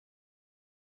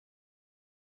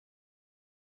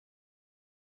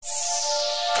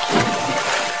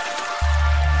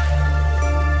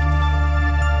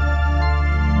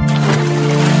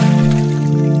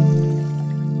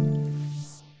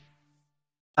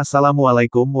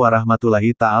Assalamualaikum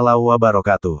warahmatullahi ta'ala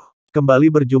wabarakatuh. Kembali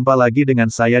berjumpa lagi dengan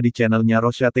saya di channelnya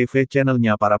Rosya TV,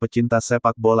 channelnya para pecinta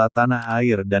sepak bola tanah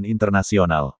air dan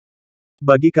internasional.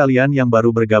 Bagi kalian yang baru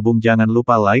bergabung jangan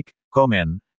lupa like,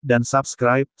 komen, dan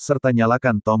subscribe, serta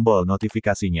nyalakan tombol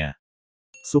notifikasinya.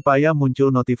 Supaya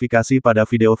muncul notifikasi pada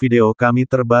video-video kami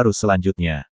terbaru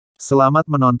selanjutnya. Selamat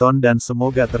menonton dan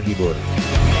semoga terhibur.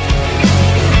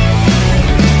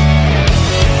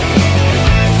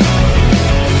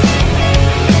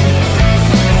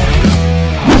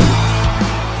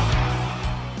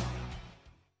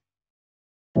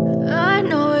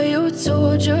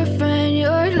 Told your friend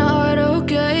you're not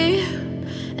okay,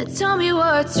 and tell me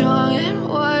what's wrong and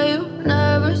why you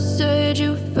never said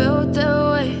you felt that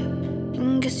way.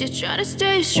 And guess you're trying to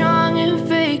stay strong and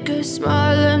fake a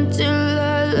smile until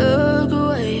I look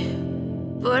away.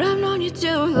 But I've known you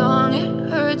too long, it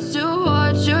hurts to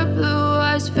watch your blue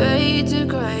eyes fade to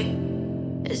gray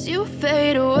as you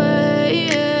fade away,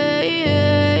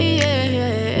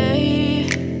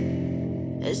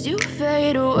 as you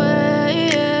fade away.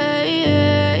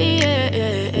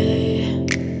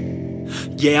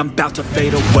 Yeah, I'm about to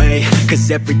fade away,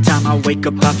 cause every time I wake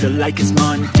up I feel like it's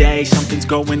Monday. Something's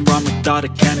going wrong with all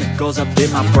the chemicals up in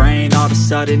my brain. All of a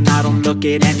sudden I don't look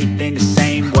at anything the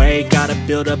same way. Gotta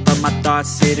build up of my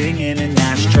thoughts sitting in an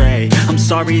ashtray. I'm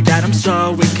sorry that I'm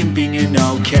so inconvenient,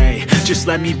 okay. Just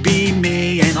let me be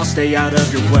me and I'll stay out of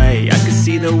your way. I can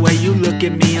see the way you look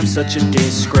at me, I'm such a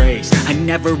disgrace. I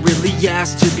never really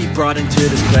asked to be brought into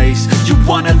this place. You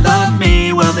wanna love me?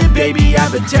 Well then baby I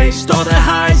have a taste. All the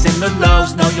highs and the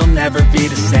lows, no, you'll never be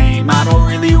the same. I don't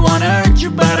really wanna hurt you,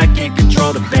 but I can't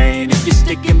control the pain. If you're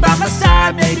sticking by my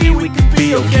side, maybe we could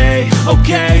be okay.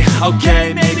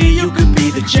 Okay, maybe you could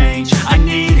be the change I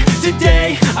need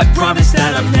today. I promise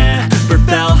that I've never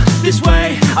felt this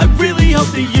way. I really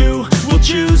hope that you will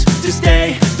choose to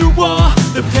stay through all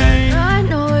the pain. I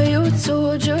know you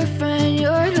told your friend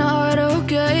you're not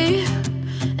okay,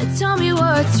 and tell me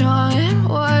what's wrong and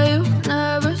why you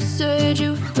never said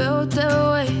you felt that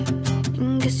way.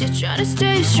 Guess you're trying to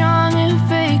stay strong and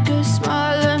fake a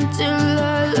smile until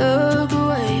I look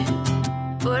away.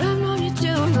 But I've known you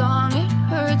too long, it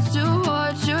hurts to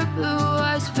watch your blue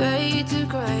eyes fade to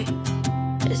gray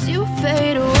as you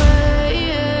fade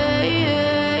away,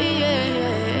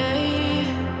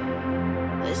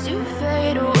 as you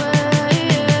fade away.